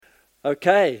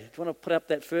Okay, do you want to put up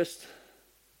that first?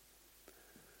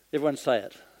 Everyone say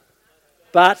it.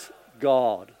 But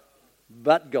God.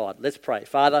 But God. Let's pray.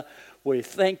 Father, we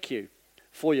thank you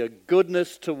for your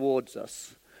goodness towards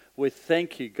us. We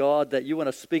thank you, God, that you want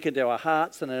to speak into our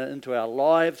hearts and into our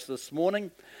lives this morning.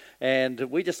 And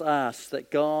we just ask that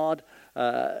God,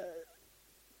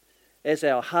 as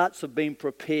our hearts have been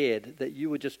prepared, that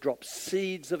you would just drop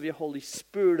seeds of your Holy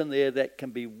Spirit in there that can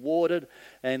be watered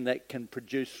and that can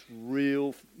produce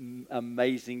real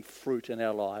amazing fruit in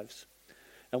our lives.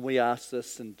 And we ask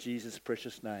this in Jesus'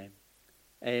 precious name.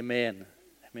 Amen.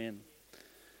 Amen.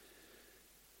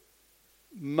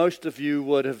 Most of you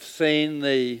would have seen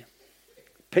the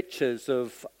pictures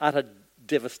of utter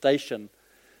devastation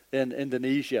in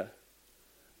Indonesia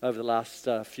over the last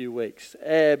few weeks.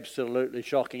 Absolutely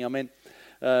shocking. I mean,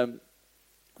 the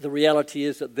reality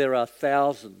is that there are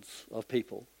thousands of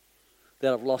people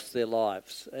that have lost their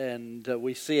lives. And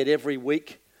we see it every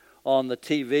week on the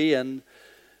TV. And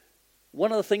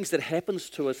one of the things that happens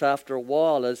to us after a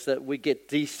while is that we get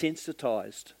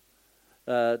desensitized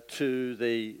to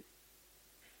the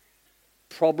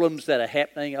problems that are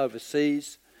happening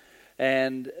overseas.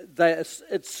 And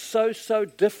it's so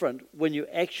different when you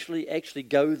actually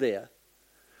go there,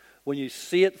 when you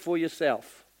see it for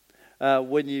yourself,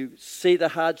 when you see the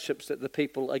hardships that the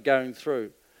people are going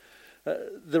through.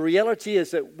 The reality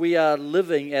is that we are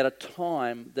living at a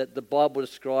time that the Bible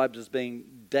describes as being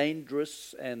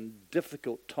dangerous and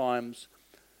difficult times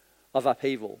of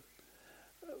upheaval.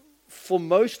 For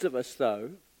most of us,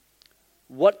 though,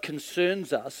 what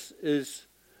concerns us is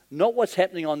not what's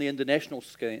happening on the international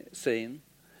scene,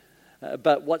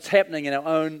 but what's happening in our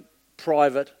own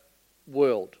private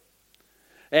world.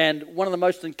 And one of the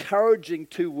most encouraging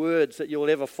two words that you'll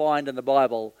ever find in the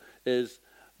Bible is,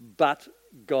 but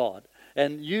God.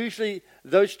 And usually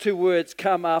those two words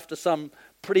come after some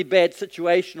pretty bad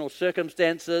situational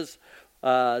circumstances,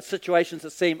 situations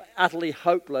that seem utterly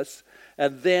hopeless,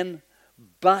 and then,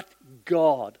 but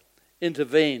God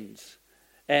intervenes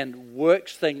and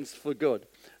works things for good.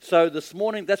 So this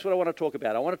morning, that's what I want to talk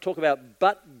about. I want to talk about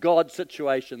but God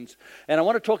situations. And I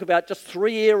want to talk about just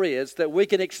three areas that we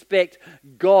can expect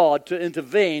God to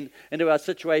intervene into our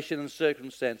situation and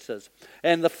circumstances.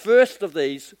 And the first of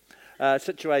these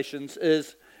situations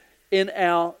is in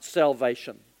our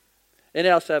salvation. In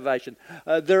our salvation.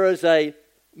 There is a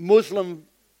Muslim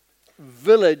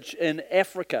village in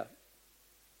Africa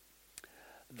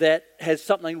that has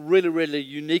something really, really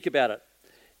unique about it.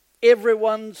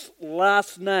 Everyone's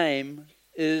last name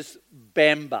is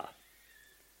Bamba.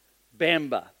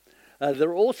 Bamba. There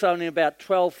are also only about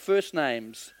 12 first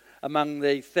names among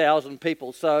the 1,000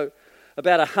 people. So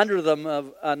about 100 of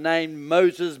them are named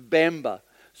Moses Bamba.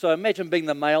 So imagine being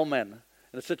the mailman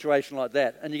in a situation like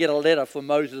that, and you get a letter for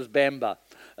Moses Bamba.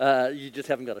 You just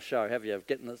haven't got a show, have you,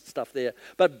 getting the stuff there.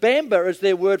 But Bamba is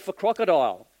their word for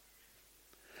crocodile.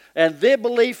 And their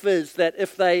belief is that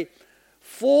if they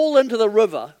fall into the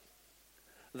river,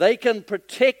 they can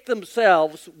protect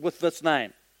themselves with this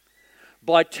name.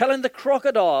 By telling the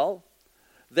crocodile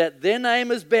that their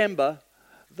name is Bamba,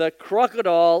 the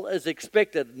crocodile is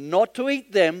expected not to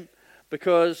eat them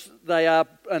because they are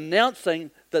announcing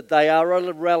that they are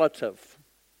a relative.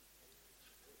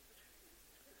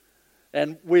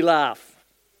 And we laugh.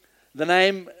 The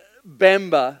name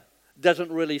Bamba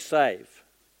doesn't really save.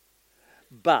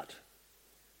 But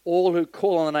all who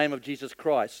call on the name of Jesus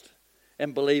Christ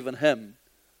and believe in him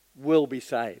will be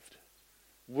saved.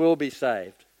 Will be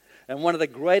saved. And one of the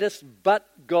greatest but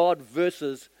God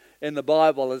verses in the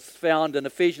Bible is found in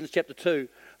Ephesians chapter 2,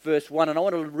 verse 1. And I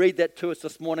want to read that to us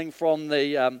this morning from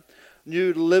the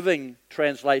New Living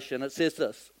Translation. It says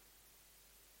this: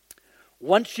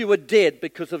 once you were dead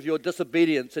because of your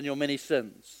disobedience and your many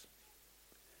sins,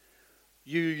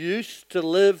 you used to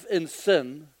live in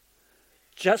sin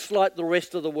just like the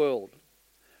rest of the world,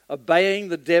 obeying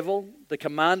the devil, the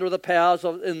commander of the powers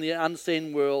in the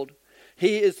unseen world.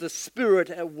 He is the spirit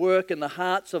at work in the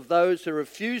hearts of those who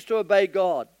refuse to obey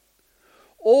God.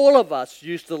 All of us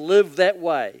used to live that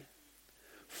way,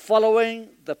 following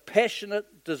the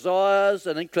passionate desires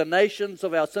and inclinations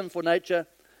of our sinful nature.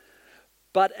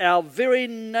 But by our very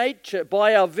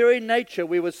nature,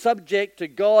 we were subject to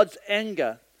God's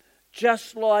anger,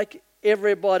 just like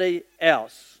everybody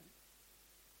else.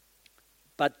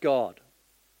 But God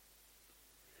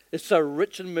is so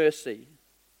rich in mercy,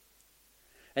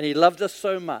 and he loved us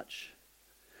so much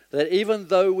that even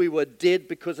though we were dead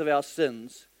because of our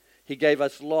sins, he gave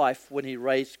us life when he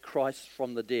raised Christ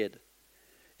from the dead.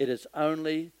 It is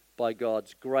only by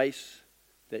God's grace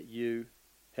that you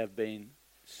have been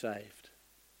saved.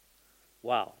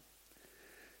 Wow.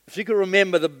 If you could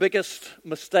remember the biggest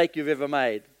mistake you've ever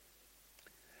made,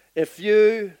 if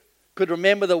you could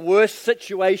remember the worst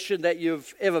situation that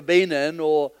you've ever been in,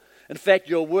 or in fact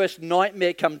your worst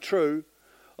nightmare come true,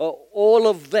 all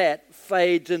of that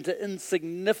fades into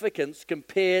insignificance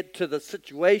compared to the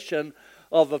situation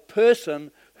of a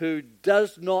person who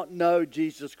does not know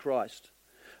Jesus Christ.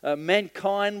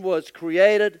 Mankind was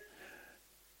created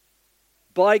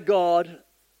by God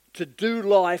to do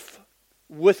life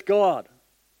with God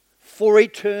for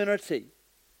eternity.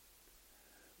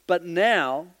 But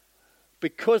now,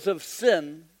 because of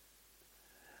sin,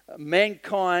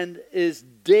 mankind is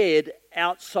dead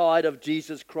outside of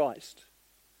Jesus Christ.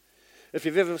 If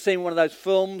you've ever seen one of those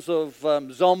films of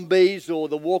zombies or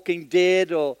The Walking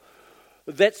Dead, or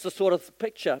that's the sort of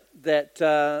picture that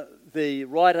the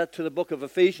writer to the book of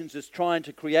Ephesians is trying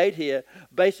to create here.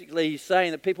 Basically, he's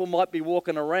saying that people might be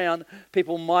walking around,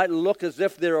 people might look as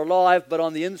if they're alive, but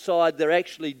on the inside they're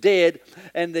actually dead,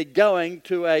 and they're going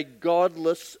to a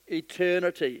godless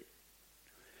eternity.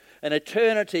 An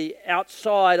eternity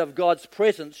outside of God's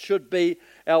presence should be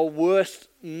our worst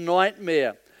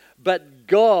nightmare. But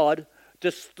God,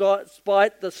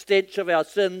 despite the stench of our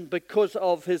sin, because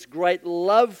of His great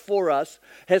love for us,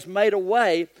 has made a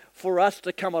way for us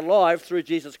to come alive through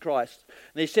Jesus Christ.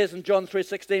 And He says in John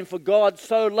 3:16, "For God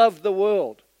so loved the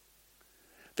world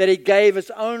that He gave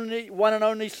His only one and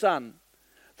only Son,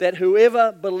 that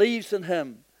whoever believes in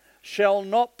Him shall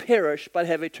not perish but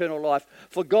have eternal life.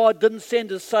 For God didn't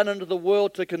send His Son into the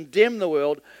world to condemn the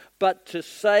world, but to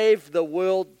save the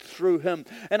world through Him."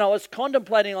 And I was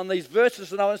contemplating on these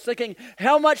verses, and I was thinking,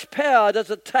 how much power does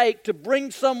it take to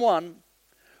bring someone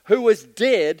who is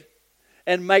dead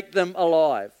and make them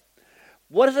alive?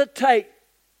 What does it take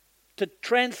to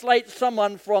translate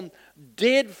someone from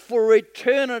dead for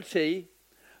eternity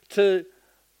to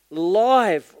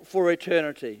live for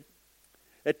eternity?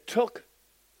 It took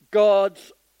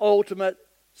God's ultimate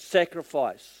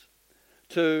sacrifice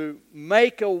to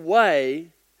make a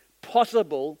way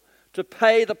possible to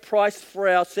pay the price for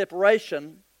our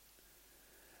separation,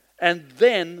 and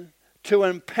then to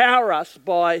empower us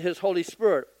by His Holy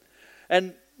Spirit.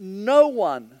 And no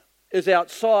one is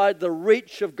outside the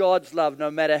reach of God's love,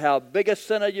 no matter how big a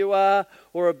sinner you are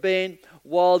or have been.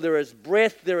 While there is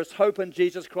breath, there is hope in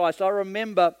Jesus Christ. I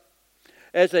remember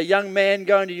as a young man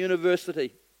going to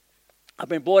university. I've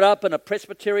been brought up in a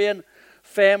Presbyterian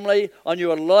family. I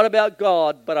knew a lot about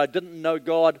God, but I didn't know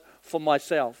God for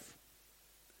myself.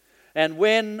 And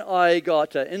when I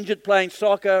got injured playing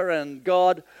soccer, and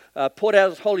God poured out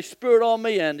His Holy Spirit on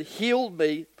me and healed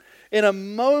me, in a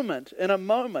moment,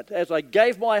 as I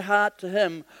gave my heart to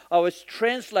Him, I was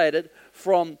translated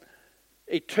from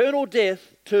eternal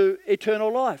death to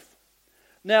eternal life.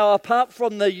 Now, apart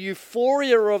from the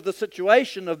euphoria of the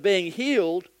situation of being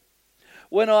healed,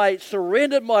 when I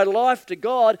surrendered my life to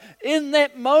God, in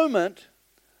that moment,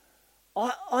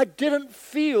 I didn't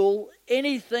feel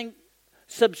anything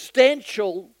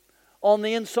substantial on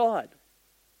the inside.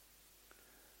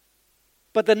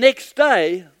 But the next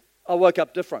day, I woke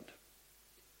up different.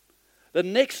 The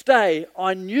next day,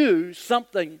 I knew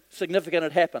something significant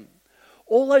had happened.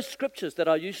 All those scriptures that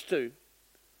I used to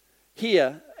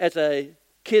hear as a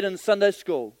kid in Sunday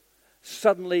school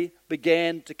suddenly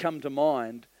began to come to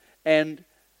mind, and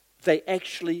they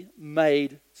actually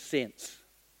made sense.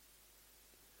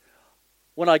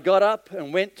 When I got up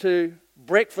and went to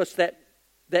breakfast that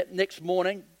next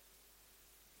morning,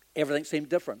 everything seemed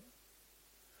different.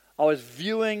 I was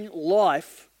viewing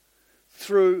life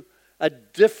through a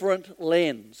different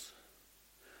lens.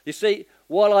 You see,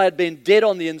 while I had been dead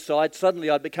on the inside, suddenly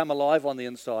I'd become alive on the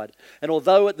inside. And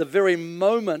although at the very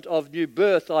moment of new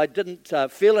birth I didn't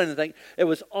feel anything, it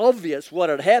was obvious what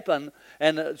had happened,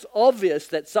 and it's obvious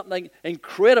that something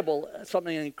incredible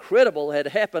had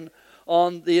happened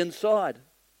on the inside.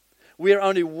 We are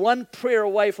only one prayer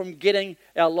away from getting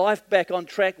our life back on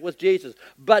track with Jesus.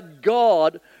 But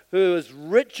God, who is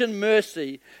rich in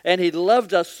mercy, and He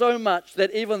loved us so much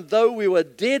that even though we were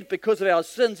dead because of our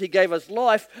sins, He gave us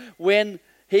life when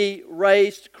He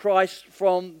raised Christ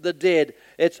from the dead.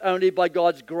 It's only by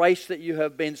God's grace that you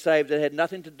have been saved. It had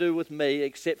nothing to do with me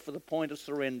except for the point of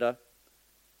surrender.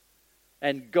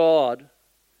 And God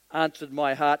answered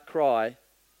my heart cry,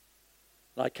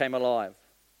 and I came alive.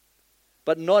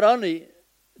 But not only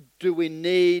do we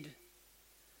need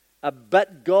a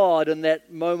but God in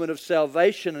that moment of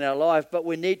salvation in our life, but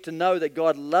we need to know that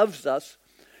God loves us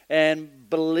and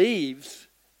believes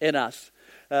in us.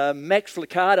 Max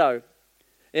Lucado,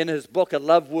 in his book, A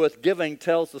Love Worth Giving,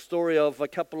 tells the story of a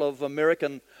couple of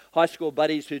American high school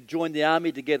buddies who joined the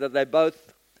army together. They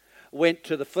both went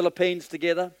to the Philippines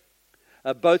together.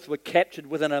 Both were captured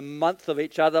within a month of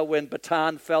each other when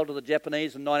Bataan fell to the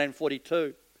Japanese in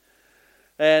 1942.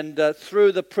 And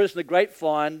through the prisoner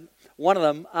grapevine, one of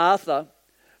them, Arthur,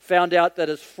 found out that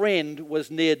his friend was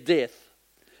near death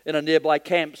in a nearby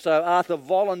camp. So Arthur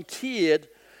volunteered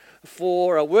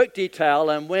for a work detail,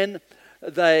 and when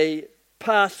they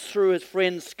passed through his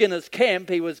friend Skinner's camp,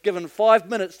 he was given 5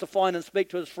 minutes to find and speak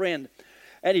to his friend,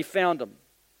 and he found him.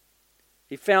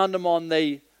 He found him on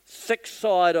the 6th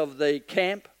side of the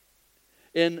camp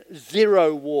in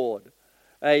Zero Ward,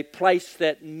 a place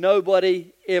that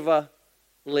nobody ever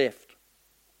left.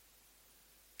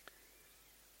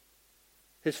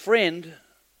 His friend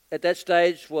at that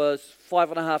stage was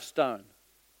 5.5 stone.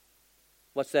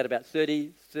 What's that, about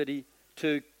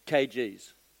 32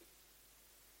 kgs.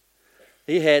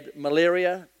 He had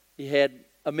malaria, he had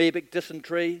amoebic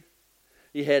dysentery,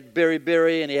 he had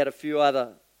beriberi, and he had a few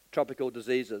other tropical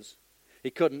diseases. He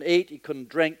couldn't eat, he couldn't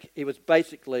drink, he was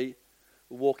basically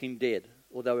walking dead,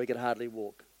 although he could hardly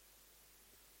walk.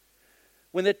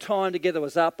 When their time together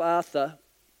was up, Arthur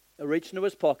reached into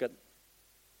his pocket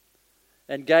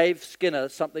and gave Skinner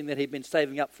something that he'd been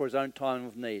saving up for his own time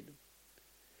of need.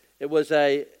 It was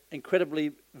an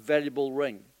incredibly valuable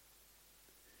ring.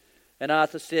 And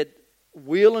Arthur said,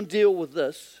 "Wheel and deal with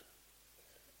this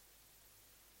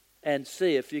and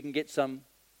see if you can get some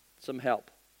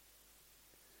help."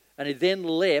 And he then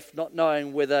left, not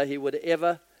knowing whether he would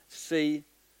ever see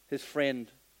his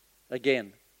friend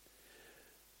again.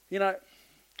 You know,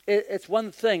 it's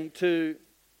one thing to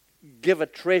give a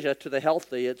treasure to the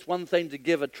healthy. It's one thing to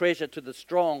give a treasure to the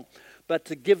strong, but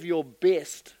to give your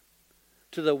best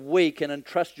to the weak and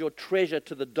entrust your treasure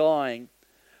to the dying,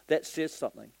 that says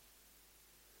something.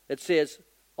 It says,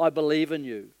 "I believe in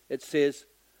you." It says,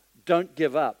 "Don't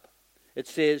give up." It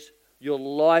says, "Your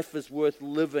life is worth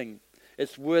living.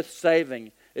 It's worth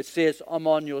saving." It says, "I'm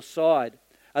on your side."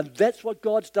 And that's what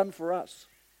God's done for us.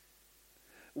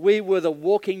 We were the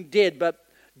walking dead, but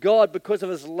God, because of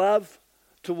his love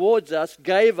towards us,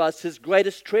 gave us his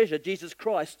greatest treasure, Jesus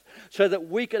Christ, so that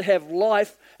we could have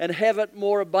life and have it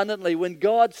more abundantly. When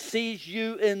God sees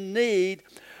you in need,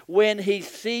 when he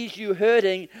sees you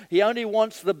hurting, he only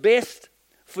wants the best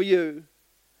for you,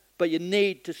 but you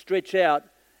need to stretch out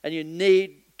and you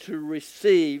need to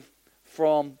receive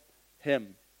from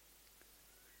him.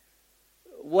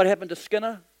 What happened to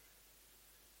Skinner?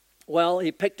 Well,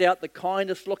 he picked out the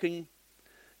kindest looking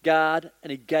guard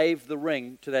and he gave the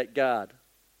ring to that guard.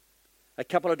 A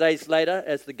couple of days later,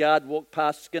 as the guard walked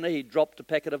past Skinner, he dropped a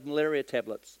packet of malaria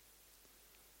tablets.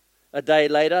 A day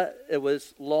later, it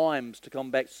was limes to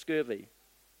combat scurvy.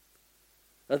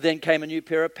 Then came a new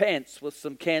pair of pants with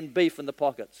some canned beef in the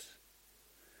pockets.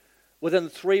 Within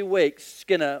 3 weeks,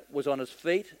 Skinner was on his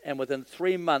feet, and within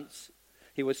 3 months,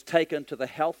 he was taken to the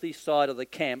healthy side of the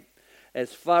camp,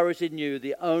 as far as he knew,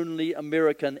 the only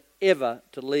American ever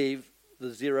to leave the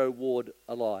Zero Ward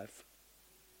alive.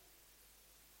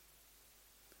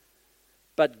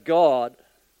 But God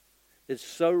is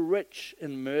so rich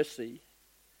in mercy,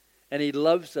 and he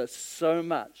loves us so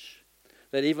much,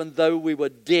 that even though we were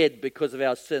dead because of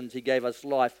our sins, he gave us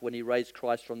life when he raised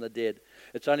Christ from the dead.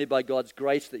 It's only by God's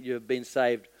grace that you have been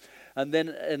saved. And then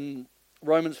in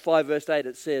Romans 5 verse 8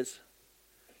 it says,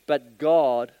 "But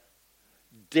God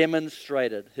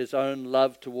demonstrated his own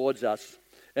love towards us,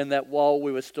 in that while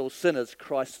we were still sinners,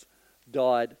 Christ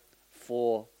died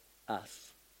for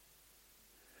us."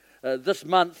 This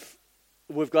month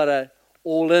we've got an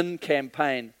all-in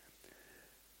campaign.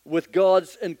 With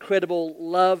God's incredible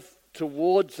love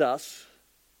towards us,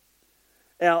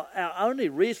 our only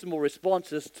reasonable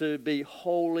response is to be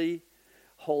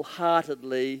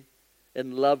wholeheartedly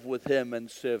in love with him and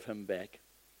serve him back.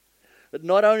 But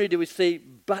not only do we see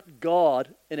but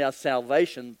God in our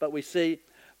salvation, but we see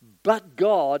but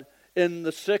God in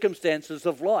the circumstances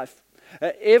of life.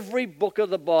 Every book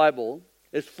of the Bible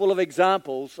is full of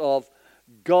examples of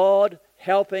God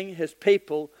helping his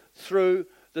people through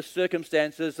the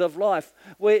circumstances of life.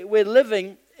 We're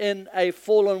living in a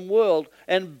fallen world,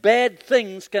 and bad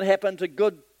things can happen to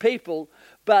good people,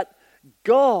 but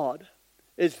God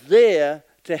is there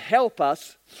to help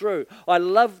us through. I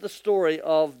love the story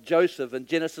of Joseph in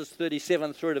Genesis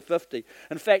 37 through to 50.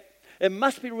 In fact, it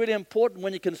must be really important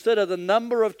when you consider the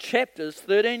number of chapters,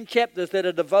 13 chapters that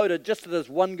are devoted just to this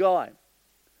one guy.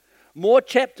 More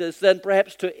chapters than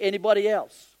perhaps to anybody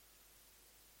else.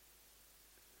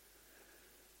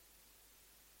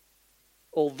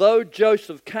 Although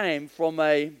Joseph came from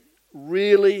a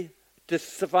really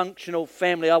dysfunctional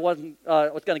family, I was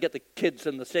going to get the kids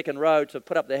in the second row to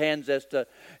put up their hands as to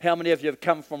how many of you have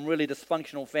come from really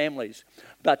dysfunctional families.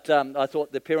 But I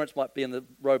thought their parents might be in the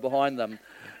row behind them.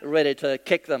 ready to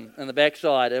kick them in the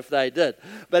backside if they did.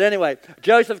 But anyway,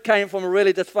 Joseph came from a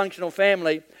really dysfunctional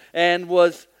family and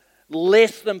was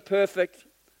less than perfect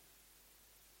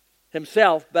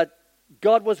himself, but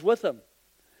God was with him.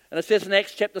 And it says in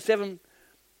Acts chapter 7,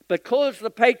 because the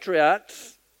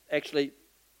patriarchs, actually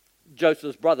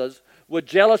Joseph's brothers, were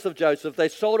jealous of Joseph, they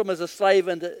sold him as a slave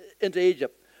into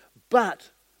Egypt.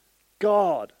 But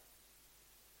God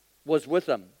was with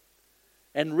him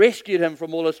and rescued him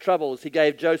from all his troubles. He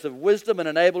gave Joseph wisdom and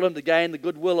enabled him to gain the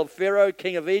goodwill of Pharaoh,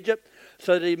 king of Egypt,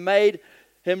 so that he made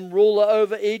him ruler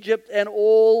over Egypt and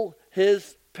all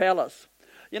his palace.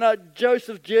 You know,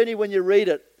 Joseph's journey, when you read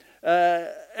it,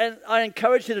 and I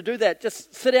encourage you to do that.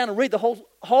 Just sit down and read the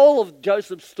whole of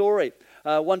Joseph's story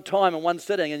one time in one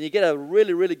sitting, and you get a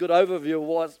really, really good overview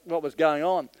of what was going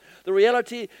on. The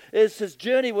reality is his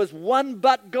journey was one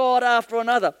but God after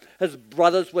another. His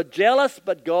brothers were jealous,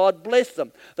 but God blessed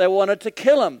them. They wanted to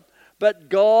kill him, but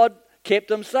God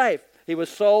kept him safe. He was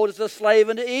sold as a slave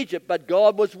into Egypt, but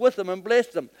God was with him and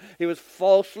blessed him. He was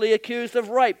falsely accused of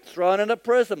rape, thrown into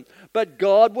prison, but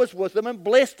God was with him and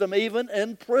blessed him even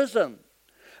in prison.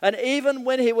 And even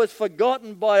when he was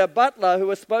forgotten by a butler who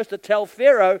was supposed to tell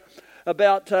Pharaoh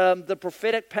about the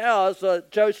prophetic powers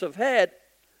that Joseph had,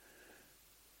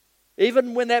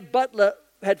 even when that butler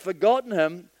had forgotten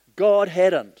him, God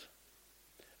hadn't.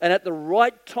 And at the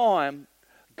right time,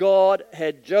 God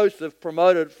had Joseph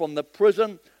promoted from the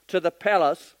prison to the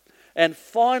palace. And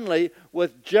finally,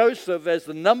 with Joseph as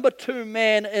the number 2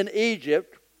 man in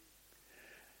Egypt,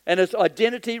 and his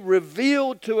identity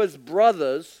revealed to his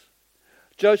brothers,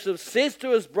 Joseph says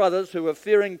to his brothers, who were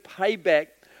fearing payback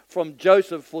from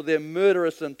Joseph for their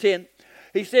murderous intent,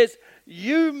 he says,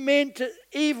 "You meant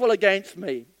evil against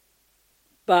me,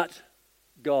 but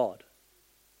God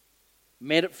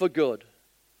meant it for good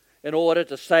in order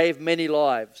to save many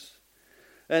lives."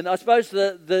 And I suppose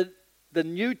the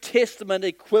New Testament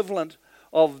equivalent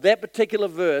of that particular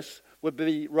verse would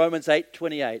be Romans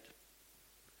 8:28,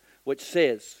 which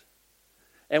says,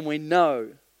 "And we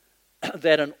know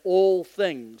that in all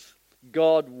things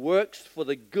God works for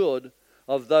the good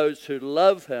of those who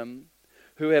love him,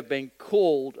 who have been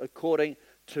called according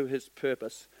to his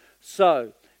purpose."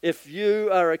 So, if you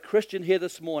are a Christian here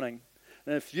this morning,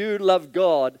 and if you love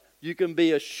God, you can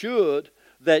be assured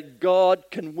that God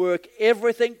can work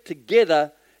everything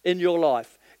together in your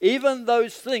life. Even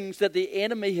those things that the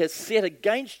enemy has set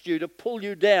against you to pull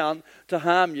you down, to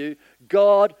harm you,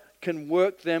 God can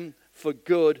work them for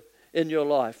good in your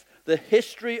life. The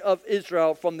history of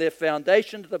Israel from their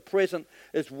foundation to the present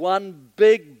is one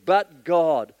big but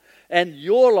God. And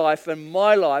your life and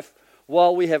my life,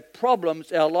 while we have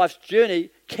problems, our life's journey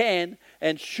can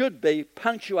and should be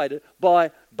punctuated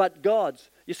by but God's.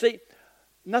 You see,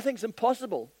 nothing's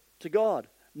impossible to God.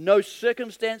 No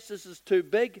circumstances is too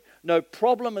big. No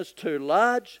problem is too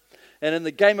large. And in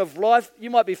the game of life, you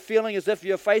might be feeling as if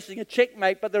you're facing a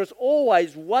checkmate, but there's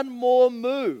always one more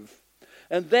move.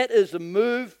 And that is a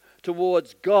move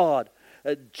towards God.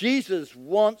 Jesus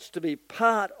wants to be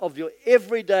part of your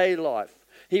everyday life.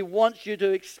 He wants you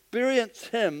to experience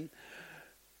him,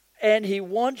 and he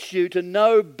wants you to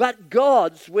know but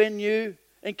God's when you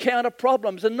encounter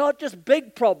problems, and not just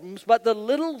big problems, but the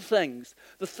little things,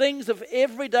 the things of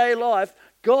everyday life.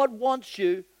 God wants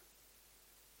you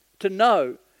to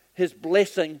know his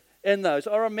blessing in those.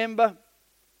 I remember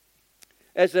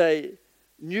as a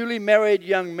newly married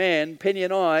young man, Penny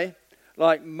and I,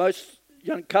 like most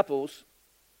young couples,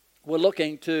 were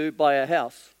looking to buy a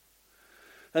house.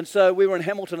 And so we were in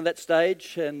Hamilton at that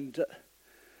stage, and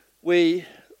we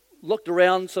looked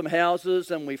around some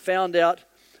houses, and we found out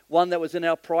one that was in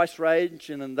our price range,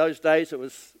 and in those days it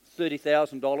was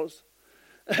 $30,000.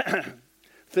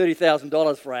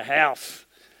 $30,000 for a house.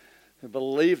 I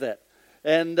believe that.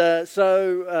 And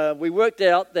so we worked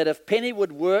out that if Penny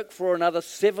would work for another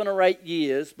 7 or 8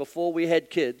 years before we had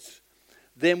kids,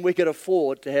 then we could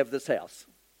afford to have this house.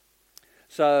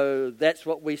 So that's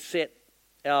what we set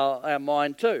our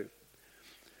mind to.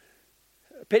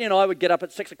 Penny and I would get up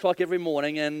at 6 o'clock every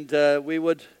morning, and we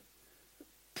would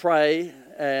pray,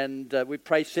 and we'd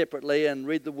pray separately and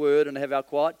read the Word and have our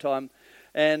quiet time.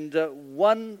 And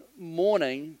one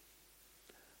morning,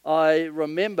 I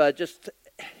remember just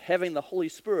having the Holy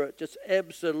Spirit just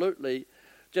absolutely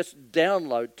just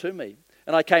download to me.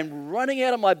 And I came running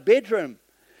out of my bedroom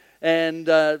and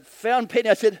found Penny.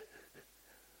 I said,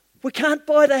 "We can't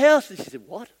buy the house." And she said,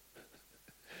 "What?"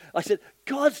 I said,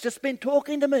 "God's just been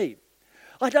talking to me.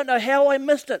 I don't know how I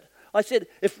missed it." I said,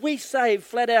 "If we save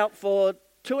flat out for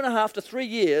 2.5 to 3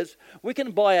 years, we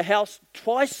can buy a house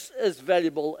twice as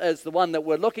valuable as the one that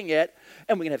we're looking at,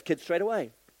 and we can have kids straight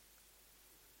away."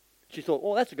 She thought,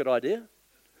 oh, that's a good idea.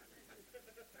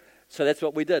 So that's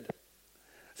what we did.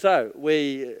 So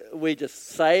we just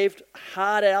saved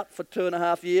hard out for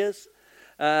 2.5 years.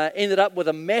 Ended up with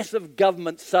a massive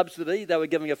government subsidy. They were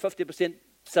giving a 50%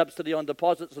 subsidy on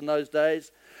deposits in those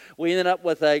days. We ended up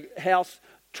with a house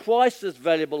twice as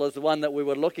valuable as the one that we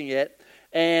were looking at.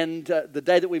 And the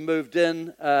day that we moved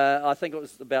in, I think it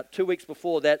was about 2 weeks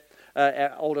before that,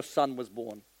 our oldest son was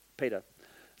born, Peter.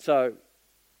 So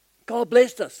God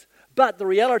blessed us. But the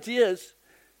reality is,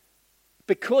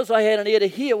 because I had an ear to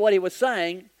hear what he was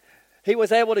saying, he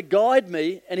was able to guide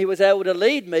me and he was able to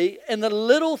lead me in the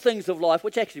little things of life,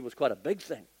 which actually was quite a big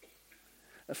thing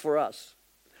for us.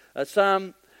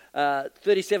 Psalm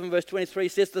 37 verse 23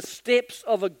 says, the steps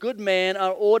of a good man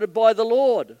are ordered by the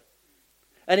Lord,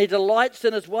 and he delights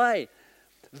in his way.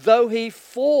 Though he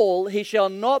fall, he shall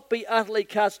not be utterly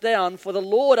cast down, for the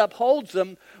Lord upholds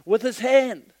him with his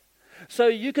hand. So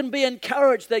you can be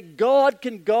encouraged that God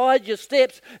can guide your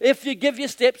steps if you give your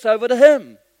steps over to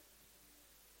him.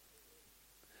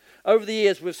 Over the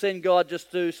years, we've seen God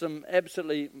just do some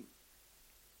absolutely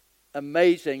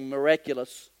amazing,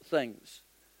 miraculous things.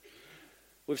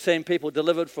 We've seen people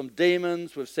delivered from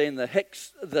demons. We've seen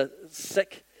the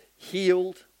sick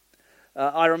healed.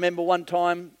 I remember one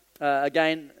time,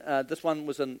 this one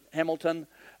was in Hamilton,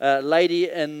 a lady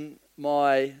in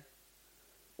one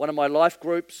of my life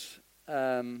groups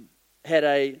had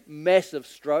a massive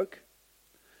stroke.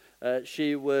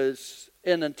 She was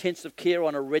in intensive care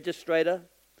on a respirator.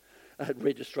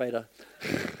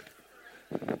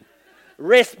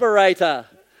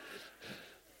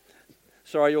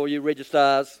 Sorry, all you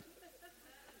registrars.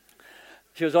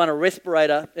 She was on a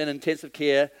respirator in intensive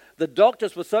care. The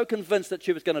doctors were so convinced that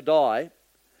she was going to die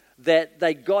that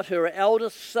they got her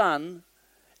eldest son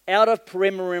out of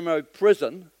Palermo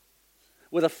prison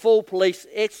with a full police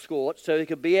escort so he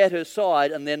could be at her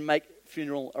side and then make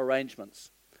funeral arrangements.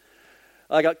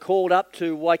 I got called up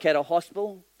to Waikato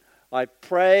Hospital. I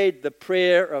prayed the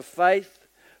prayer of faith.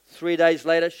 3 days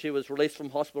later, she was released from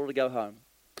hospital to go home.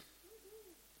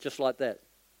 Just like that.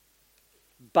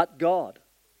 But God.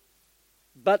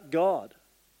 But God.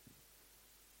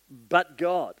 But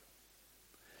God.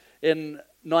 In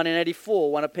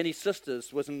 1984, one of Penny's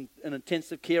sisters was in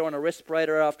intensive care on a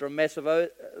respirator after a massive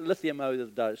lithium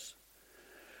overdose.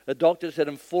 The doctors had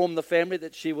informed the family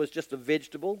that she was just a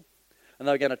vegetable and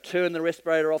they were going to turn the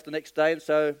respirator off the next day, and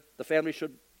so the family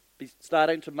should be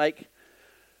starting to make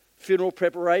funeral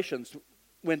preparations.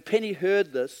 When Penny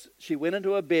heard this, she went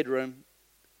into her bedroom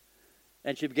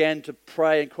and she began to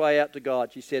pray and cry out to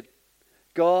God. She said,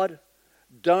 God,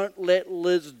 don't let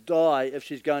Liz die if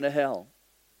she's going to hell.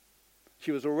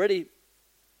 She was already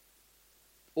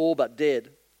all but dead.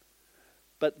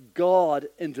 But God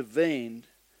intervened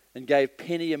and gave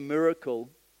Penny a miracle.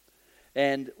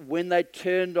 And when they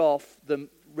turned off the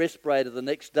respirator the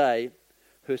next day,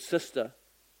 her sister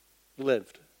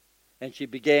lived. And she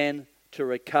began to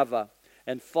recover.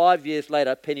 And 5 years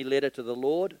later, Penny led her to the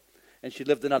Lord. And she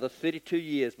lived another 32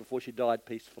 years before she died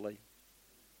peacefully.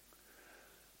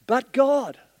 But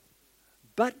God.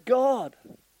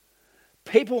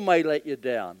 People may let you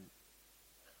down.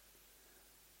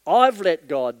 I've let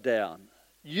God down.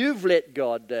 You've let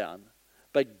God down.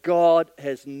 But God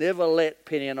has never let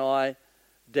Penny and I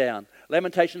down.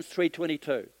 Lamentations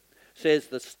 3:22 says,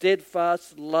 the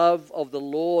steadfast love of the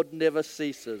Lord never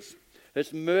ceases.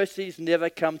 His mercies never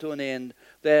come to an end.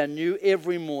 They are new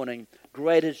every morning.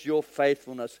 Great is your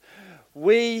faithfulness.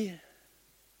 We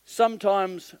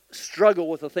sometimes struggle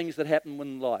with the things that happen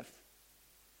in life.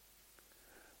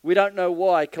 We don't know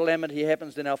why calamity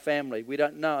happens in our family. We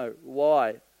don't know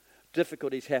why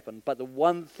difficulties happen. But the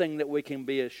one thing that we can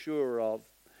be assured of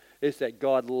is that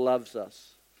God loves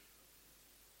us.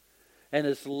 And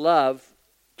his love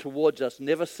towards us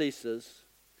never ceases.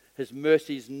 His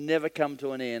mercies never come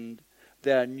to an end.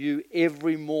 They are new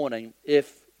every morning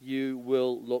if you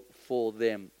will look for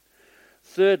them.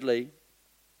 Thirdly,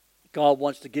 God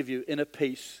wants to give you inner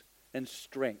peace and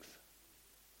strength.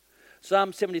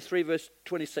 Psalm 73 verse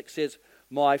 26 says,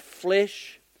 my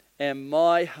flesh and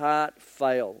my heart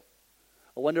fail.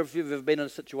 I wonder if you've ever been in a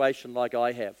situation like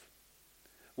I have,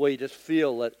 where you just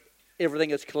feel that everything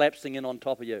is collapsing in on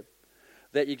top of you,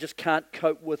 that you just can't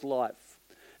cope with life.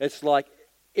 It's like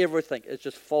everything is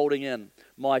just folding in.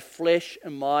 My flesh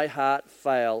and my heart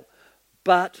fail,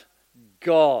 but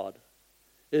God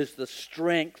is the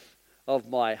strength of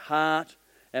my heart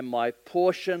and my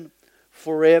portion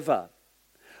forever.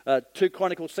 2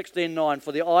 Chronicles 16:9,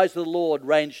 for the eyes of the Lord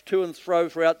range to and fro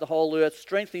throughout the whole earth,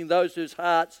 strengthening those whose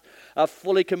hearts are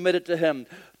fully committed to him.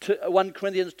 1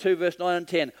 Corinthians 2 verse 9 and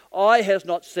 10, eye has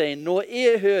not seen, nor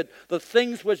ear heard the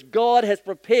things which God has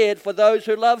prepared for those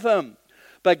who love him,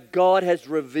 but God has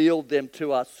revealed them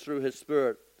to us through his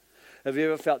Spirit. Have you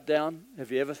ever felt down?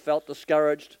 Have you ever felt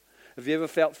discouraged? Have you ever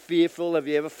felt fearful? Have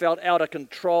you ever felt out of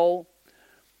control?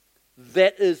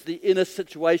 That is the inner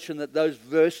situation that those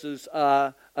verses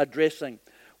are addressing.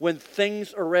 When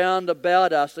things around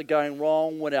about us are going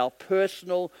wrong, when our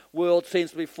personal world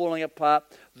seems to be falling apart,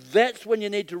 that's when you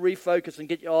need to refocus and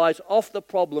get your eyes off the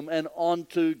problem and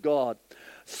onto God.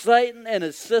 Satan and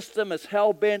his system is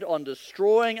hell-bent on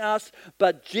destroying us,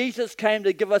 but Jesus came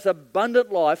to give us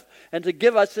abundant life and to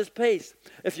give us his peace.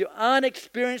 If you aren't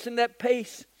experiencing that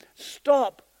peace,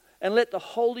 stop and let the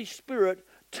Holy Spirit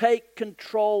take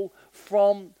control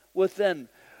from within.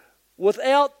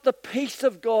 Without the peace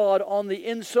of God on the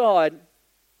inside,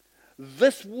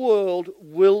 this world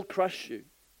will crush you.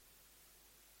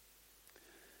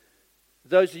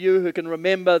 Those of you who can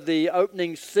remember the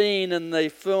opening scene in the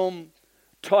film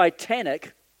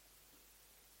Titanic,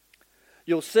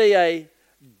 you'll see a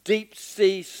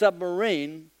deep-sea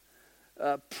submarine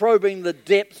probing the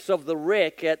depths of the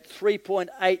wreck at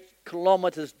 3.8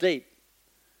 kilometers deep.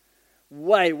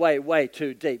 Way, way, way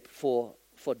too deep for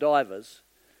divers.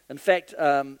 In fact,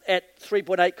 at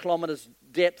 3.8 kilometers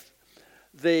depth,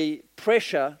 the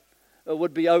pressure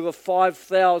would be over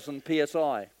 5,000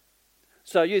 psi.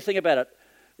 So you think about it.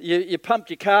 You pumped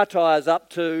your car tyres up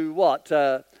to what?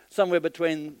 Somewhere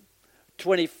between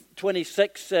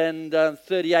 26 and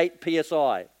 38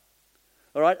 psi.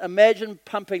 All right? Imagine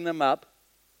pumping them up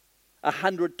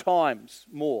 100 times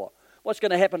more. What's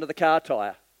going to happen to the car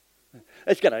tyre?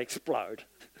 It's going to explode.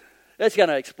 It's going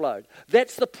to explode.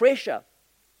 That's the pressure.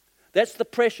 That's the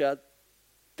pressure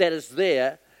that is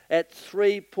there at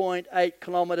 3.8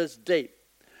 kilometers deep.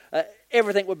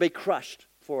 Everything would be crushed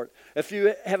for it. If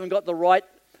you haven't got the right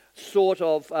sort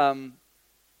of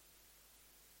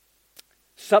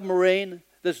submarine,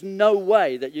 there's no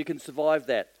way that you can survive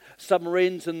that.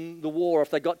 Submarines in the war, if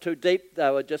they got too deep,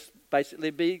 they would just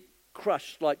basically be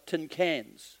crushed like tin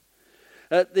cans.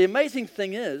 The amazing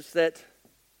thing is that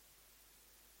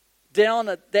down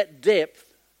at that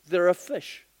depth, there are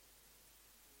fish.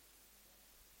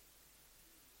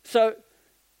 So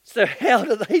how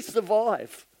do they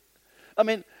survive? I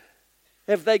mean,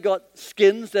 have they got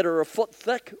skins that are a foot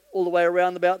thick all the way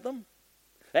around about them?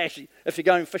 Actually, if you're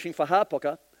going fishing for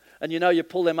hāpaka, and you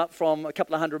pull them up from a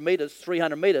couple of 100 meters,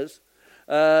 300 meters,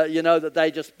 you know that they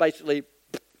just basically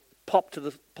pop to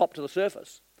the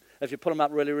surface. If you put them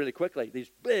up really, really quickly,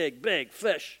 these big, big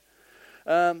fish.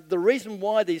 The reason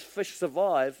why these fish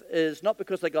survive is not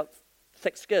because they got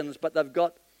thick skins, but they've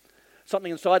got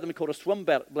something inside them called a swim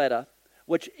bladder,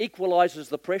 which equalizes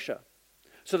the pressure.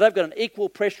 So they've got an equal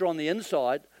pressure on the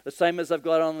inside, the same as they've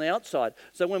got on the outside.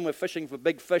 So when we're fishing for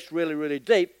big fish really, really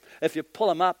deep, if you pull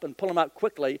them up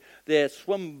quickly, their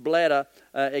swim bladder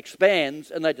expands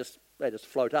and they just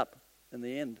float up in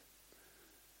the end.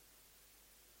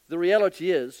 The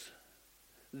reality is,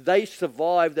 they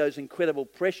survive those incredible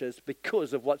pressures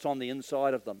because of what's on the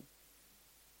inside of them.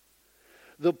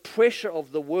 The pressure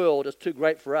of the world is too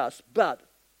great for us, but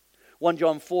 1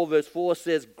 John 4 verse 4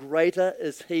 says, greater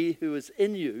is he who is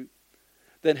in you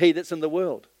than he that's in the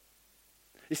world.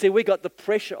 You see, we got the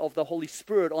pressure of the Holy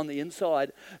Spirit on the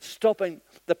inside, stopping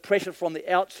the pressure from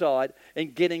the outside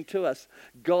and getting to us.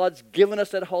 God's given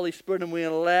us that Holy Spirit and we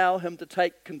allow him to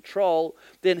take control,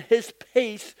 then his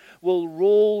peace will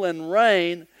rule and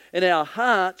reign in our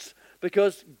hearts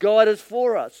because God is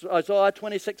for us. Isaiah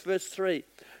 26 verse 3,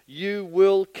 you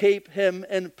will keep him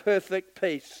in perfect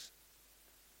peace,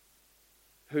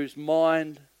 whose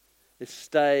mind is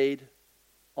stayed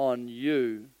on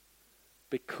you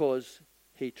because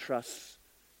he trusts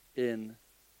in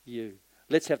you.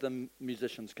 Let's have the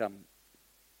musicians come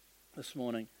this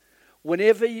morning.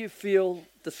 Whenever you feel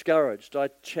discouraged, I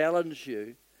challenge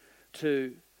you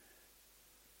to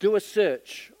do a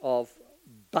search of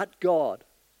but God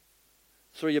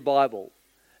through your Bible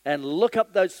and look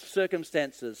up those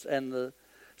circumstances and the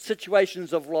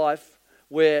situations of life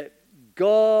where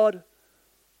God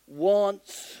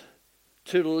wants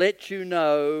to let you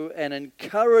know and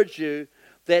encourage you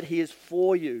that he is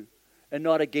for you and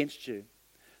not against you.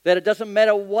 That it doesn't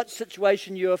matter what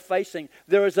situation you are facing,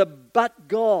 there is a but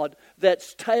God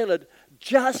that's tailored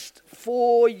just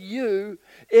for you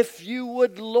if you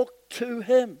would look to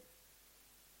him.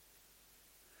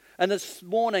 And this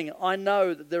morning, I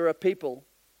know that there are people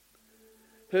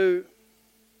who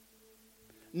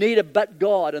need a but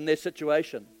God in their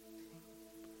situation.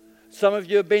 Some of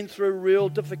you have been through real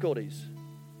difficulties.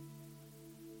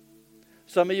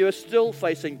 Some of you are still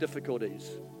facing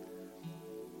difficulties.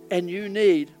 And you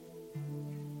need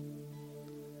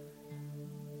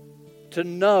to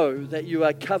know that you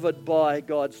are covered by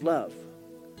God's love.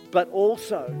 But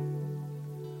also,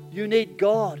 you need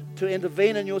God to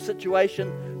intervene in your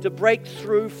situation, to break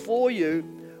through for you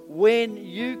when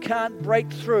you can't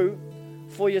break through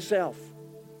for yourself.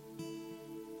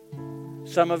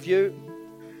 Some of you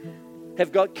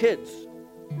have got kids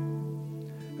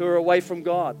who are away from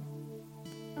God.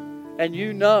 And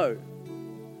you know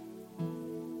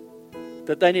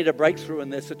that they need a breakthrough in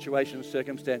their situation and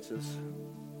circumstances.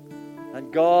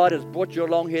 And God has brought you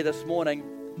along here this morning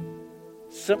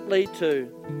simply to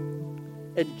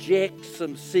inject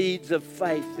some seeds of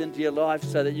faith into your life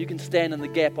so that you can stand in the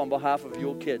gap on behalf of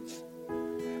your kids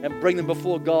and bring them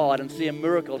before God and see a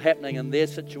miracle happening in their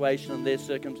situation and their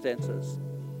circumstances.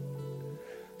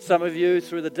 Some of you,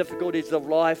 through the difficulties of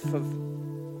life, have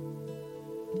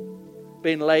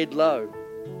been laid low.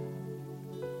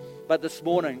 But this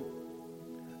morning,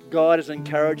 God is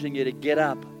encouraging you to get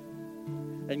up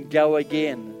and go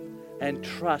again and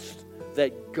trust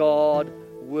that God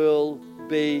will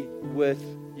be with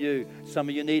you. Some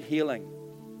of you need healing.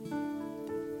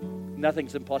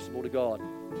 Nothing's impossible to God.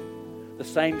 The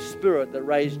same Spirit that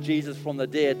raised Jesus from the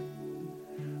dead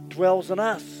dwells in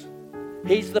us.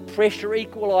 He's the pressure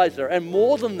equalizer. And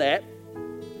more than that,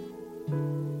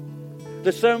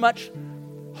 there's so much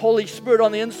Holy Spirit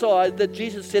on the inside that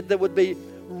Jesus said there would be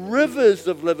rivers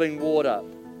of living water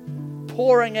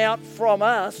pouring out from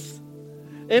us,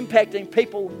 impacting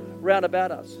people round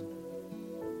about us.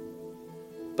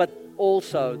 But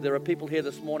also, there are people here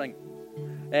this morning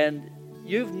and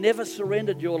you've never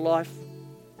surrendered your life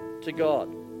to God.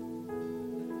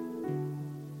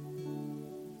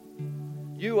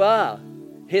 You are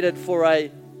headed for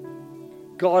a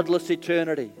godless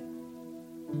eternity.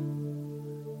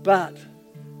 But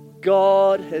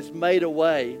God has made a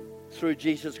way through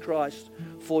Jesus Christ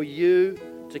for you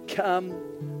to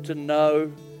come to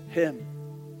know Him.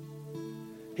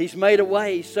 He's made a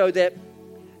way so that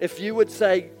if you would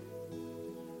say,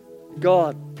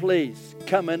 God, please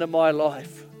come into my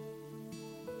life.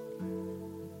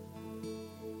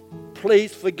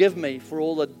 Please forgive me for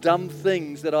all the dumb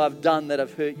things that I've done that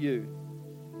have hurt you.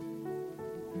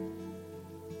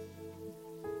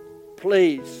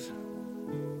 Please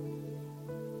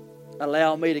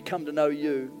allow me to come to know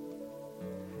you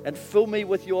and fill me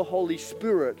with your Holy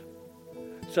Spirit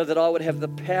so that I would have the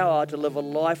power to live a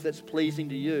life that's pleasing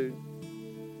to you.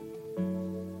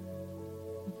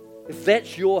 If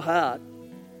that's your heart,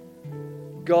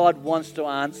 God wants to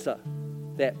answer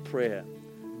that prayer.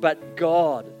 But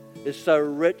God is so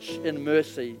rich in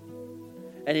mercy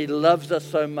and He loves us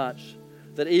so much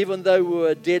that even though we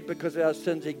were dead because of our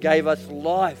sins, He gave us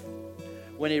life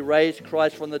when He raised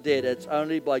Christ from the dead. It's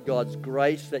only by God's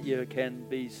grace that you can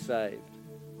be saved.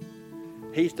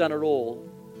 He's done it all.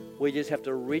 We just have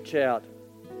to reach out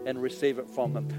and receive it from Him.